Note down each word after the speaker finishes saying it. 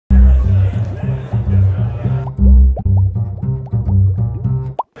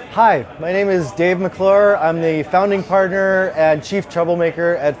Hi, my name is Dave McClure. I'm the founding partner and chief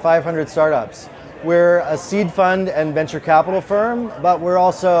troublemaker at 500 Startups. We're a seed fund and venture capital firm, but we're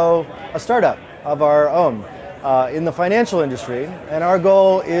also a startup of our own in the financial industry. And our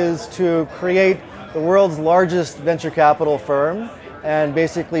goal is to create the world's largest venture capital firm and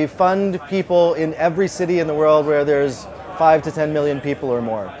basically fund people in every city in the world where there's 5 to 10 million people or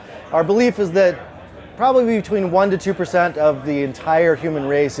more. Our belief is that probably between 1 to 2% of the entire human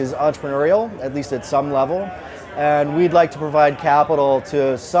race is entrepreneurial, at least at some level, and we'd like to provide capital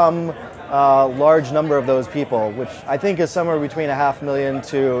to some large number of those people, which I think is somewhere between 500,000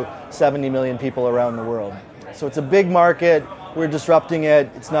 to 70 million people around the world. So it's a big market, we're disrupting it,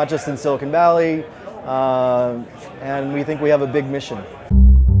 it's not just in Silicon Valley, and we think we have a big mission.